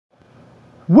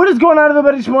What is going on,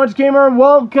 everybody? Schmarts Gamer.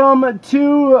 Welcome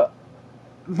to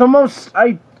the most...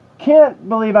 I can't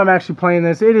believe I'm actually playing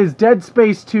this. It is Dead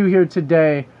Space 2 here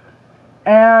today.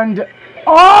 And...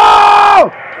 Oh!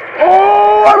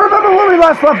 Oh! I remember where we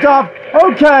last left off.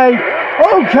 Okay.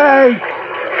 Okay.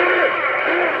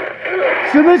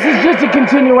 So this is just a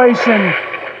continuation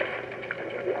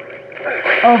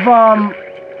of,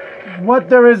 what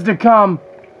there is to come.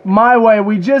 My way.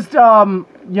 We just, you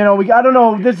know, I don't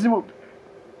know, this is...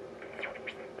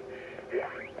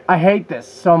 I hate this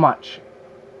so much.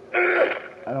 I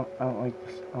don't like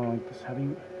this. I don't like this. How do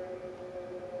you...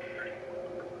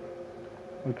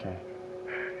 Okay.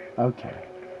 Okay.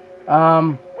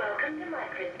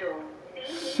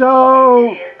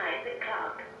 So...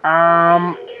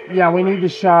 yeah, we need to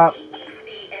shop.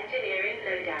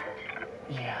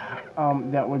 Yeah,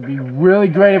 that would be really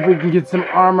great if we can get some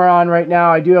armor on right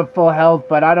now. I do have full health,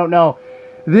 but I don't know.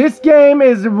 This game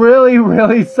is really,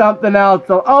 really something else.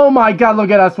 So, oh my god,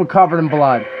 look at us. We're covered in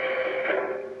blood.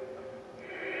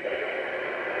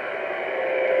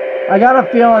 I got a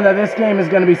feeling that this game is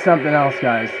going to be something else,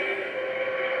 guys.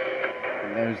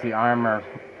 And there's the armor.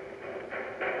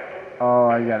 Oh,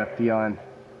 I got a feeling.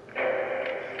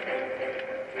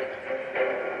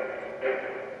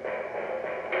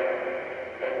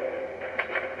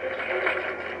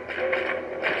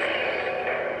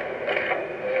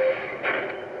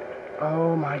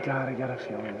 Oh my god, I got a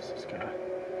feeling this is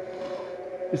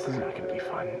not gonna be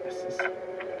fun.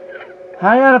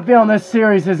 I got a feeling this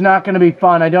series is not gonna be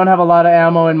fun. I don't have a lot of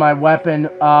ammo in my weapon.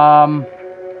 I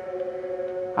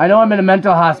know I'm in a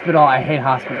mental hospital. I hate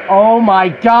hospitals. Oh my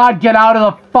god, get out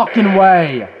of the fucking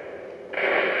way!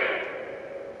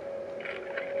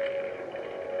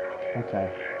 Okay.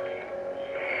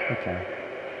 Okay.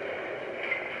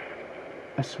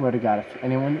 I swear to god, if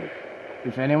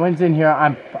anyone's in here,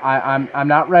 I'm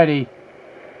not ready.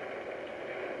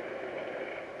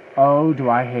 Oh, do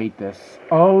I hate this.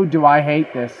 Oh, do I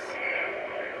hate this.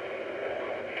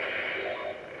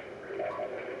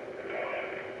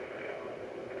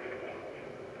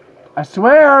 I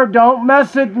swear, don't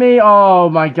mess with me. Oh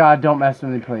my god, don't mess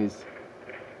with me, please.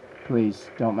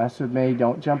 Please, don't mess with me.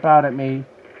 Don't jump out at me.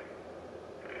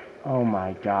 Oh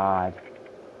my god.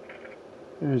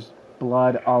 There's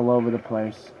blood all over the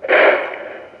place.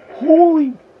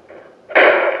 Holy...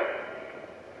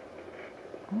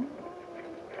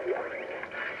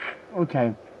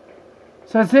 Okay.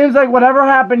 So it seems like whatever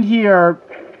happened here...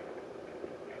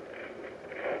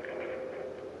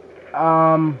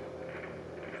 So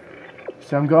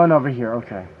I'm going over here.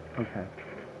 Okay. Okay.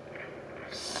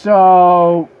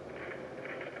 So...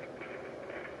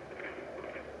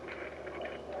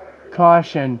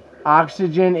 Caution.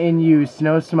 Oxygen in use.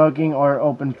 No smoking or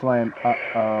open flame.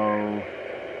 Uh-oh.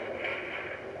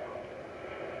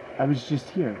 I was just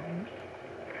here.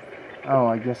 Oh,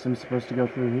 I guess I'm supposed to go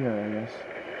through here, I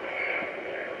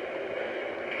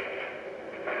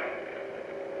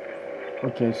guess.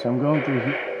 Okay, so I'm going through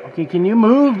here. Okay, can you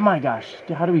move? My gosh,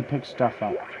 how do we pick stuff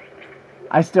up?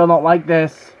 I still don't like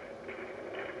this.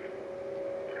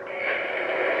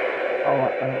 Oh,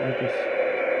 I don't like this.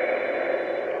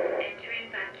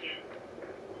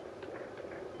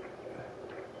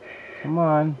 Come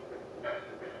on.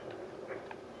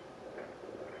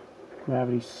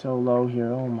 Gravity's so low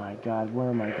here. Oh my god, where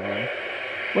am I going?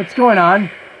 What's going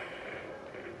on?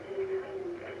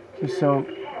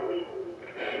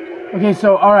 Okay,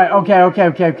 so, alright, okay. Alright.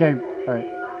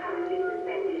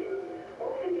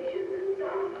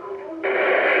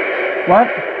 What?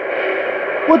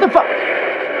 What the fuck?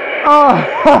 Oh!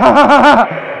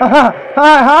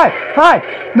 Hi!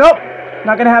 Nope!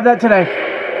 Not gonna have that today.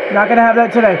 Not gonna have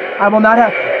that today. I will not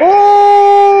have...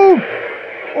 Oh!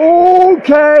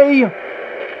 Okay!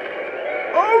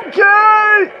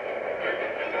 Okay!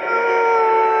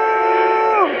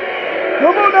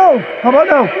 How about no? How about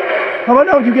no? How about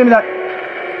no? You give me that.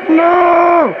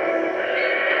 No!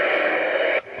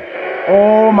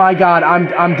 Oh my god, I'm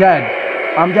dead.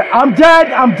 I'm dead.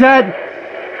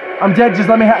 Just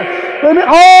let me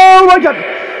oh my god!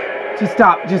 Just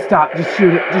stop. Just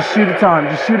shoot it. Just shoot its arm.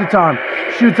 Just shoot its arm.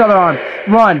 Shoot its other arm.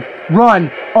 Run.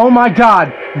 Oh my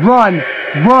god. Run.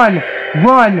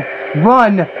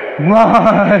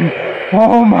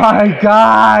 Oh my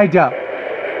god.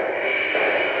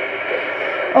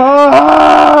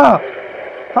 Oh!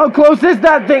 How close is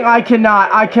that thing? I cannot.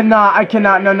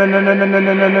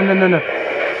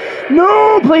 No.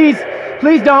 No, please.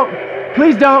 Please don't.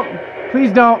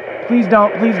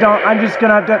 I'm just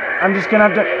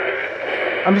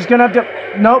gonna have to.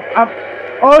 Nope.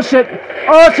 Oh shit.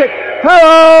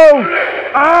 Hello!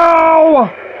 Ow!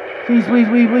 Please.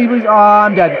 Oh,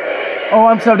 I'm dead. Oh,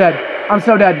 I'm so dead. I'm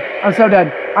so dead. I'm so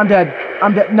dead. I'm dead.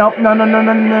 I'm dead. Nope. No, no, no,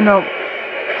 no, no, no.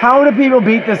 How do people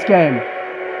beat this game?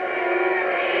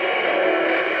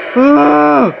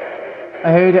 Ugh!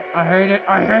 I hate it. I hate it.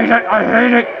 I hate it. I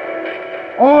hate it.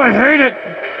 Oh, I hate it.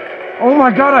 Oh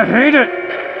my god, I hate it.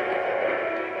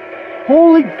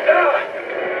 Holy... Oh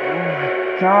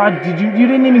my god, you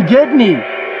didn't even get any.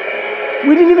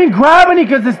 We didn't even grab any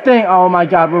because this thing... Oh my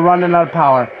god, we're running out of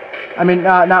power. I mean,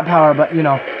 not power, but, you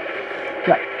know.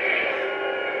 Yeah.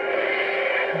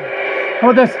 How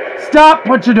about this? Stop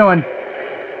what you're doing.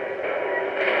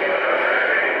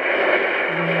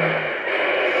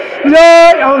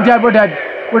 No! Oh, dead. We're dead.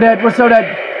 We're dead. We're so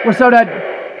dead. We're so dead.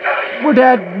 We're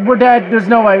dead. We're dead. There's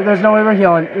no way. There's no way we're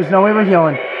healing. There's no way we're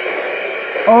healing.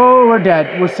 Oh, we're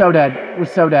dead. We're so dead. We're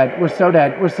so dead. We're so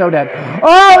dead. We're so dead.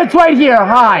 Oh, it's right here.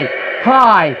 Hi.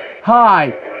 Hi.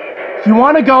 Hi. If you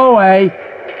want to go away.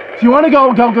 If you want to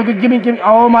go. Give me.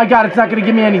 Oh my god, it's not going to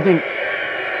give me anything.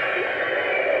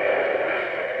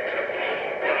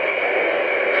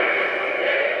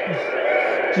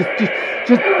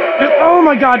 Just. Oh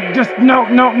my god. Just. No.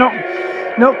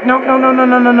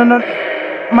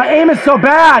 My aim is so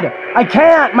bad. I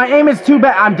can't. My aim is too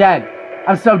bad. I'm dead.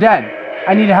 I'm so dead.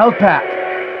 I need a health pack.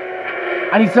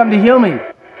 I need something to heal me.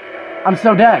 I'm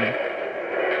so dead.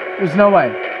 There's no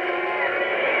way.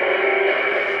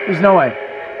 There's no way.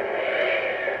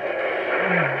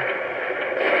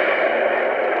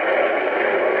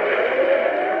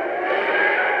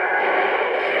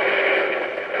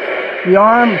 The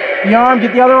arm,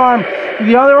 get the other arm,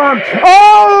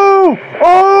 Oh!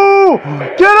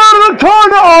 Get out of the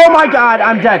corner! Oh my god,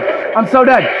 I'm dead. I'm so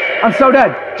dead. I'm so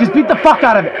dead. Just beat the fuck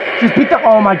out of it. Just beat the,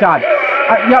 oh my god.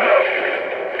 Yep.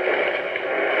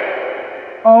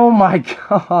 Oh my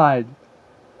god.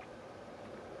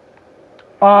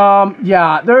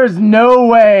 Yeah, there's no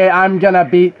way I'm gonna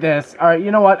beat this. Alright, you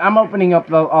know what? I'm opening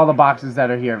up all the boxes that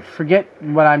are here. Forget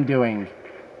what I'm doing.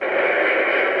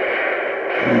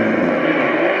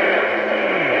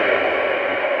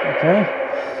 Okay.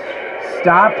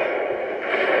 Stop.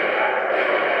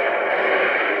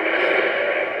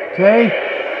 Okay.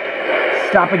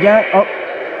 Stop again. Oh.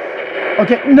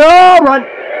 Okay. No! Run!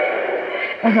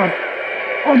 Oh god.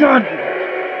 Oh god.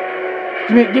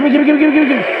 Give me.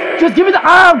 Just give me the,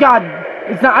 oh god.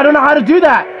 It's not, I don't know how to do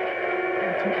that.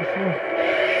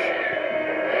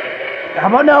 How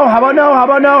about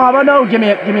no? Give me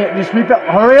it. Just refill.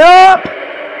 Hurry up!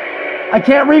 I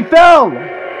can't refill.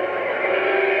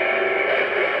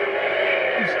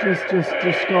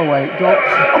 Just go away. Go.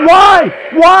 Why?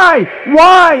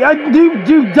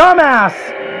 You dumbass!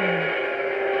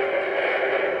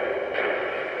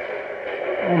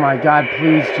 Oh my god,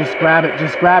 please, just grab it.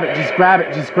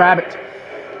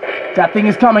 That thing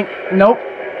is coming. Nope.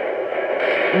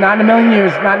 Not in a million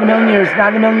years.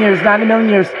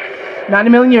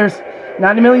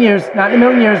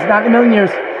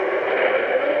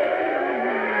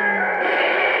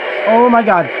 Oh my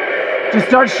god. Just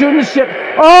start shooting the shit.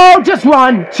 Oh, just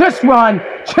run.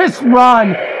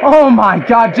 Oh my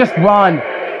god, just run.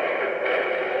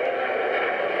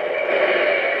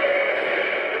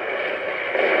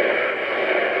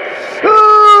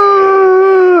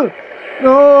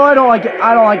 No, I don't like it.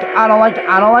 I don't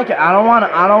want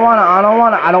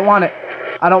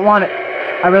it.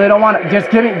 I really don't want it. Just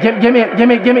give me it.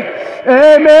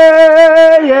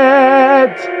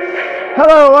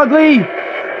 Hello,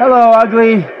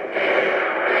 ugly.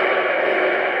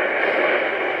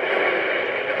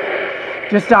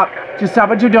 Just stop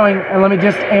what you're doing and let me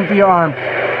just aim for your arm.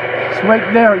 It's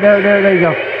right there, there you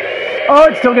go. Oh,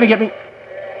 it's still gonna get me.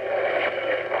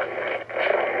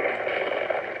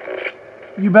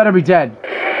 You better be dead.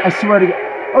 I swear to God.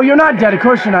 Oh, you're not dead. Of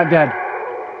course you're not dead.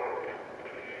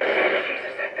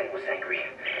 Jesus, that thing was angry.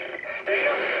 There you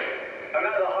go. I'm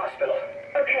out of the hospital.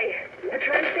 Okay, the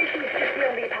train station is just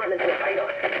beyond the apartment block. Hang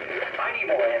on. I need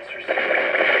more answers.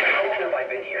 How long have I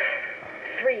been here?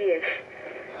 3 years.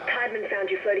 Tideman found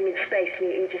you floating in space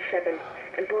near Aegis 7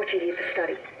 and brought you here for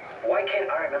study. Why can't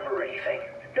I remember anything?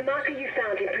 The marker you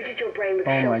found imprinted your brain with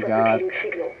a Oh my God. self-replicating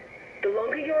signal. The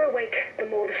longer you're awake, the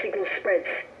more the signal spreads.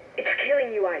 It's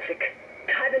killing you, Isaac.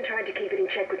 Tideman tried to keep it in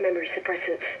check with memory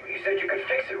suppressants. You said you could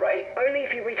fix it, right? Only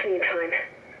if you reach me in time.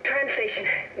 Tram station,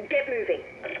 get moving.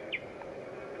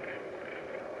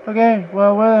 Okay,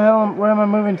 well, where am I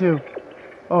moving to?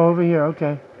 Oh, over here,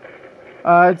 okay.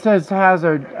 It says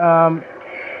hazard.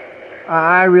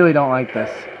 I really don't like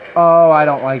this. Oh, I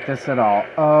don't like this at all.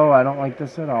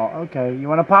 Okay, you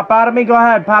want to pop out of me? Go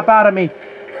ahead, pop out of me.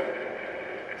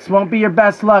 This won't be your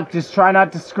best luck. Just try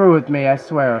not to screw with me, I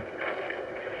swear.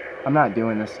 I'm not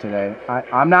doing this today.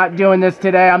 I'm not doing this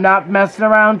today. I'm not messing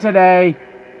around today.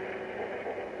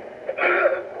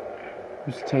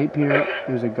 There's tape here.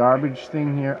 There's a garbage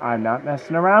thing here. I'm not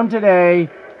messing around today.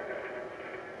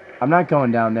 I'm not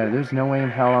going down there. There's no way in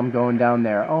hell I'm going down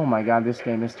there. Oh my god, this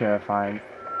game is terrifying.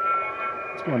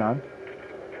 What's going on?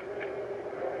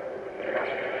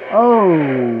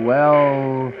 Oh,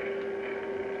 well...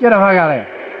 Get the fuck out of here.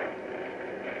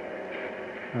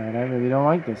 Alright, I really don't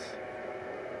like this.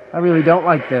 I really don't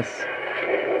like this.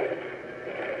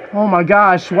 Oh my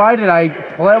gosh, why did I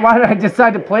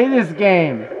decide to play this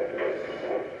game?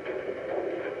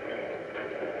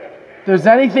 If there's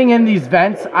anything in these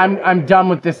vents, I'm done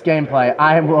with this gameplay.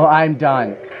 I'm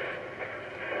done.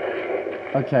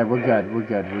 Okay, we're good.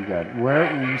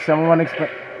 Where someone want to explain?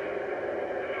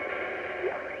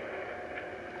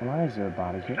 Why is there a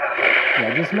body here?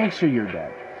 Yeah, just make sure you're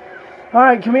dead. All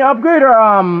right, can we upgrade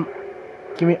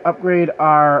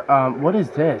our what is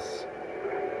this?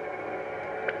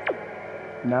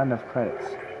 Not enough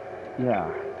credits. Yeah.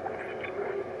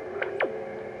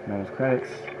 Not enough credits.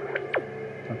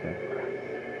 Okay.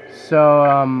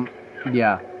 So,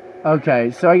 yeah.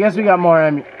 Okay, so I guess we got more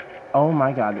oh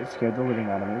my god, that scared the living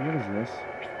out of me. What is this?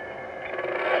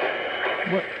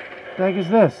 What the heck is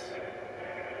this?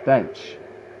 Bench.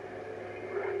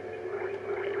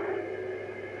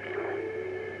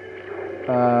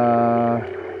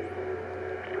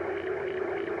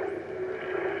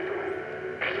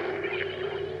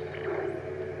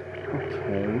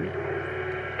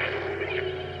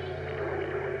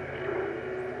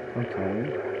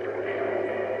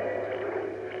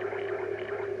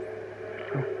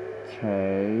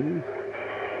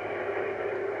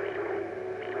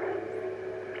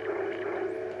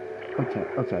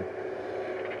 Okay.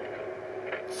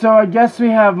 So I guess we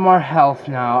have more health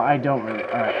now. I don't really...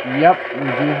 Alright, yep, we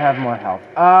do have more health.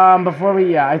 Before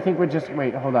we... Yeah, I think we're just...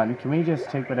 Wait, hold on. Can we just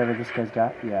take whatever this guy's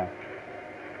got? Yeah.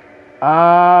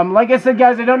 Like I said,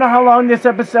 guys, I don't know how long this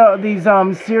episode... this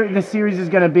series is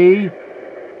gonna be.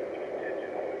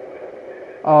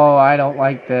 Oh, I don't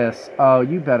like this. Oh,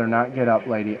 you better not get up,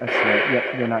 lady. I swear.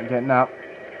 Yep, you're not getting up.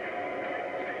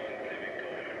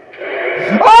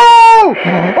 Oh!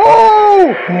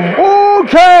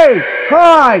 Okay!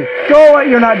 Hi! Go away!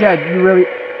 You're not dead. You really...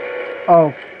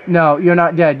 Oh, no, you're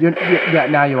not dead. Yeah,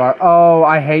 now you are. Oh,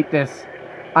 I hate this.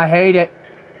 I hate it.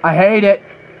 I hate it.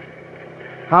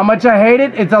 How much I hate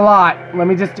it? It's a lot. Let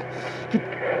me just... Get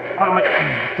out of my...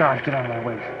 Oh, God, get out of my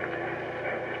way.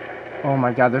 Oh,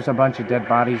 my God, there's a bunch of dead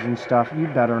bodies and stuff. You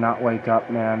better not wake up,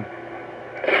 man.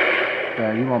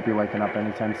 Yeah, you won't be waking up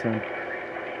anytime soon.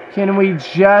 Can we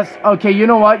just... Okay, you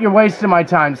know what? You're wasting my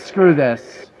time. Screw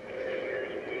this.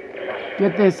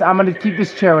 Get this. I'm going to keep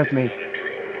this chair with me.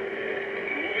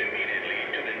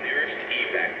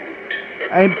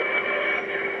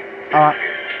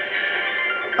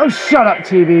 Oh, shut up,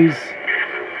 TVs.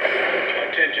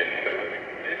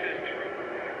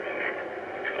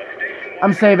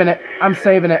 I'm saving it. I'm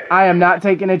saving it. I am not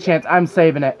taking a chance. I'm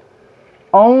saving it.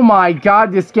 Oh my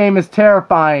god, this game is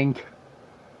terrifying.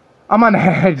 I'm on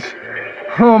edge.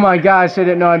 Oh my gosh, I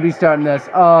didn't know I'd be starting this.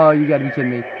 Oh, you gotta be kidding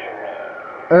me.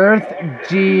 Earth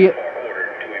G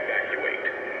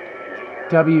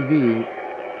WV.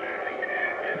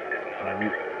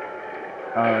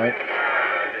 Alright.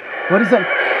 What is that?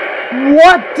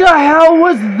 What the hell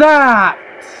was that?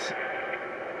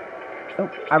 Oh,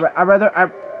 I'd rather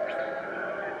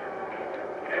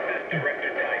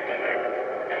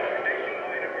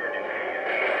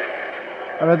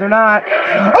not.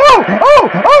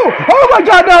 Oh my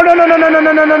god,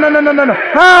 no.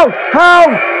 How?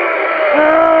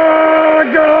 Oh,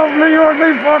 get off me, you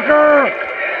ugly fucker.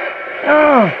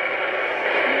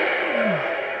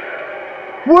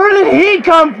 Where did he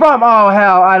come from? Oh,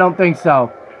 hell, I don't think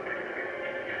so.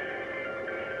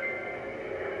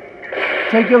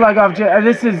 Take your leg off.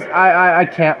 This is, I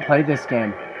can't play this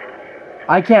game.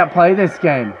 I can't play this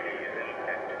game.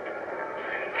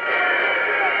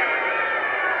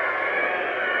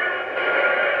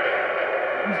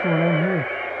 What's going on here?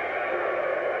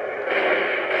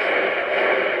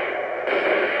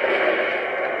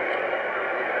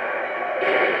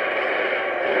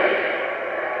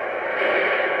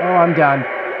 Oh, I'm done.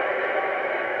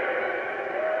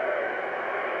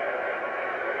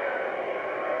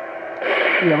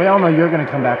 Yeah, we all know you're gonna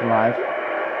come back alive.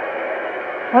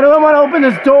 Why do I want to open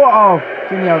this door? Oh,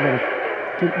 get in the elevator.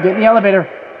 Get in the elevator.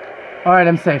 Alright,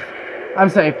 I'm safe. I'm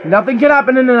safe. Nothing can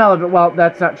happen in an elevator. Well,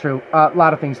 that's not true. A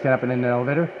lot of things can happen in an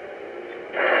elevator.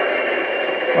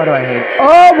 Why do I hate it?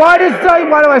 Oh, why do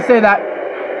I say that?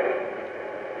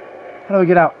 How do I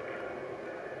get out?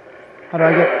 How do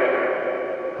I get...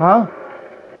 Huh?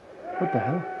 What the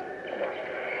hell?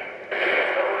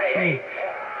 Hey.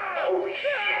 Holy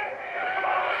shit.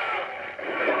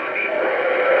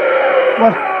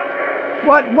 What?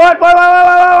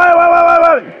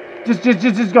 Just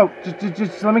go.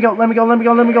 Just let me go. Let me get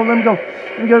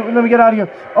out of here.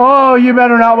 Oh, you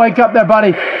better not wake up there, buddy.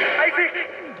 Isaac!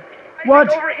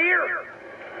 What? Over here!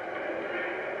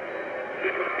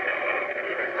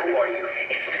 Who are you?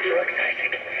 It's the drugs,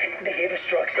 Isaac. They gave us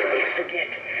drugs and we forget.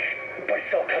 But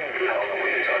it's all coming. I don't know what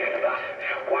you're talking about.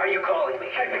 Why are you calling me?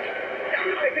 Isaac,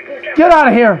 look out. Get out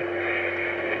of here.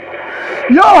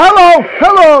 Yo, hello,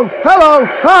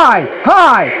 hi,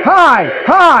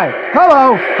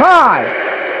 hello,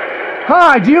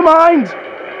 hi, do you mind?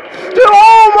 Dude,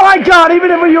 oh my god, even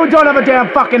if you don't have a damn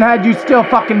fucking head, you still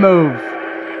fucking move.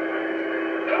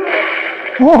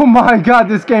 Oh my god,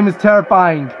 this game is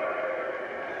terrifying.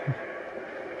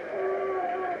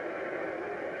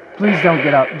 Please don't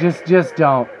get up, just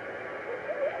don't.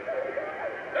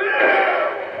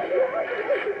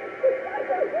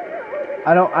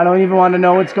 I don't even want to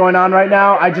know what's going on right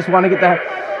now. I just want to get the...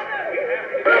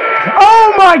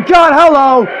 Oh my god,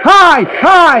 hello! Hi!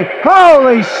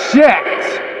 Holy shit!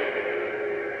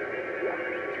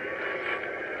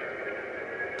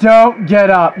 Don't get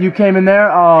up. You came in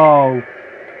there? Oh.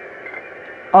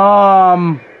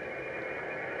 I'm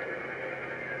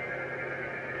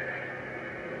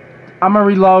gonna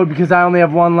reload because I only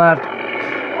have one left.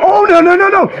 Oh, no.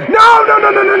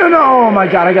 Oh, my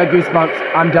God. I got goosebumps.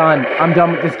 I'm done. I'm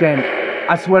done with this game.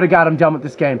 I swear to God, I'm done with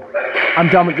this game. I'm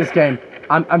done with this game.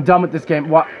 I'm done with this game.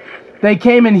 What? They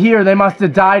came in here. They must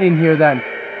have died in here then.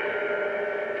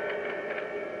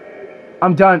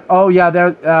 I'm done. Oh, yeah,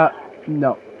 they're...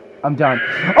 no. I'm done.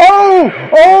 Oh,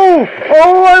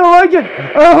 I don't like it.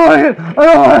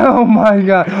 Oh, my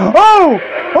God. Oh,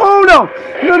 no. No.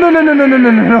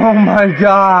 Oh, my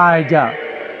God.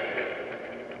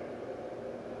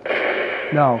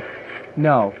 No.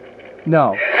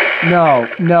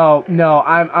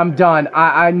 I'm done.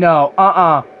 I know.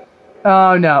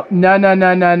 Oh no. No.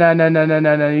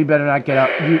 You better not get up.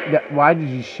 Why did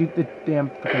you shoot the damn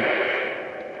fucking...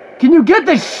 Can you get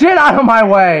this shit out of my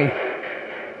way?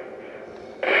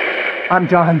 I'm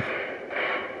done.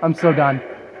 I'm so done.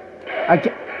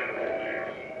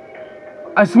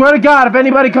 I swear to God, if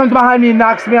anybody comes behind me and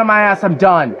knocks me on my ass, I'm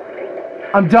done.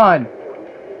 I'm done.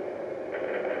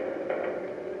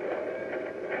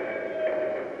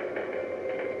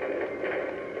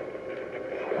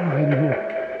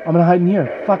 I'm gonna hide in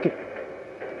here. Fuck it.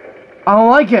 I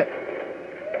don't like it.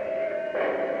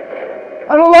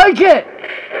 I don't like it.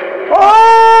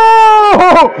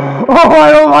 Oh,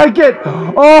 I don't like it.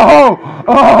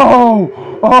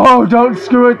 Oh, don't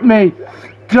screw with me.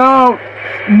 Don't.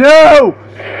 No.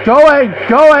 Go away.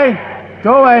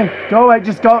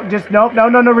 Just go.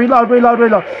 No. Reload.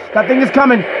 That thing is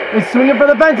coming. It's swinging for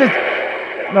the fences.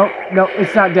 No,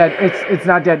 it's not dead. It's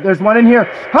not dead. There's one in here.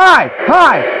 Hi!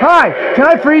 Can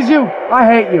I freeze you? I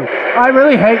hate you. I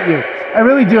really hate you. I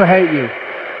really do hate you.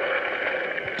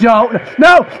 Don't.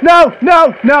 No. Oh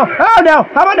no. How about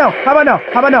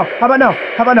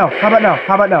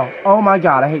no? Oh my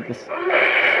God, I hate this.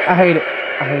 I hate it.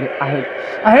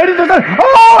 There's a...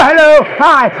 Oh, hello.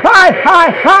 Hi.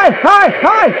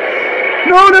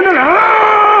 No.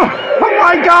 Oh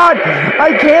my God.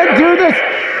 I can't do this.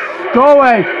 Go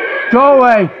away.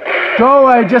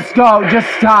 Just go. Just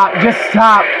stop.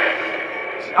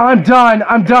 I'm done.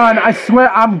 I swear,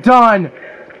 I'm done.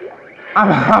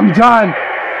 I'm done.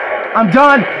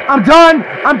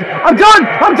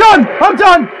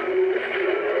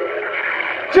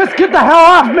 Just get the hell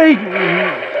off me.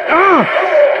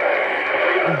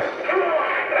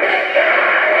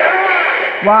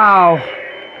 Wow.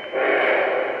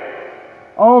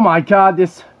 Oh my God,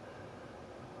 this...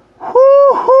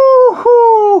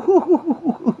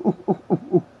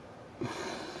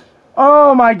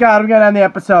 Oh my God, I'm gonna end the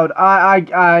episode.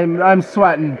 I'm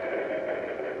sweating.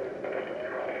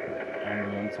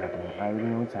 I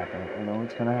know what's happening. I know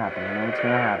what's gonna happen.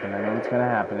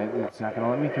 It's not gonna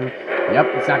let me through. Yep,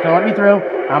 it's not gonna let me through.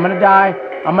 I'm gonna die.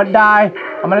 Oh,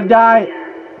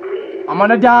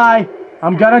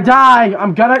 I'm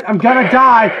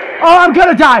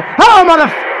gonna die. Oh,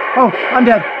 Oh, I'm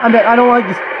dead. I don't like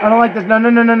this. No.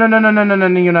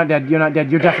 You're not dead.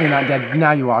 You're definitely not dead.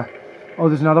 Now you are. Oh,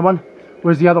 there's another one.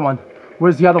 Where's the other one?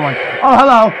 Oh,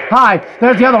 hello. Hi.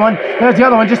 There's the other one.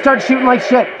 Just start shooting like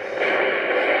shit.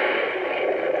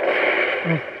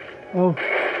 Oh,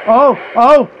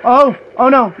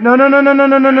 no.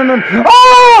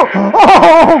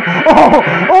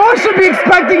 Oh, I should be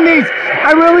expecting these.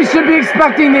 I really should be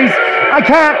expecting these. I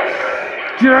can't.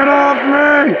 Get off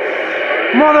me!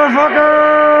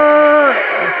 Motherfucker!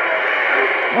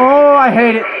 Oh, I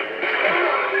hate it.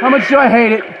 How much do I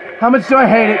hate it? How much do I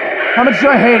hate it? How much do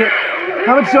I hate it?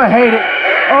 How much do I hate it?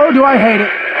 Oh, do I hate it?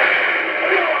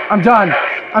 I'm done.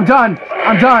 I'm done.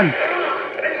 I'm done.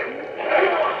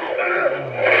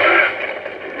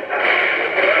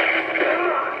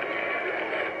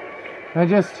 I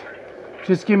just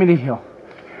give me the heal.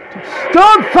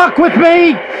 Don't fuck with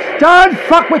me! Don't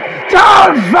fuck with me!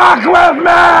 Don't!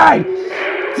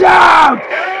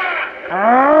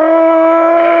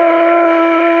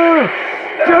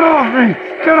 Get off me!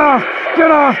 Get off!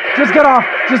 Get off! Just get off!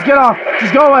 Just get off!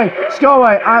 Just go away! Just go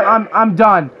away! I'm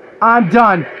done. I'm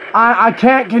done. I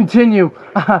can't continue.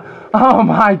 Oh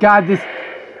my god,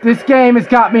 this game has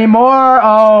got me more.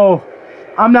 Oh,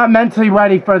 I'm not mentally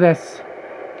ready for this.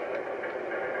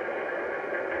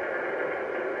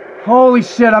 Holy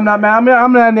shit, I'm not mad.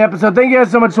 I'm gonna end the episode. Thank you guys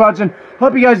so much for watching.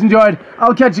 Hope you guys enjoyed.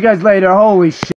 I'll catch you guys later. Holy shit.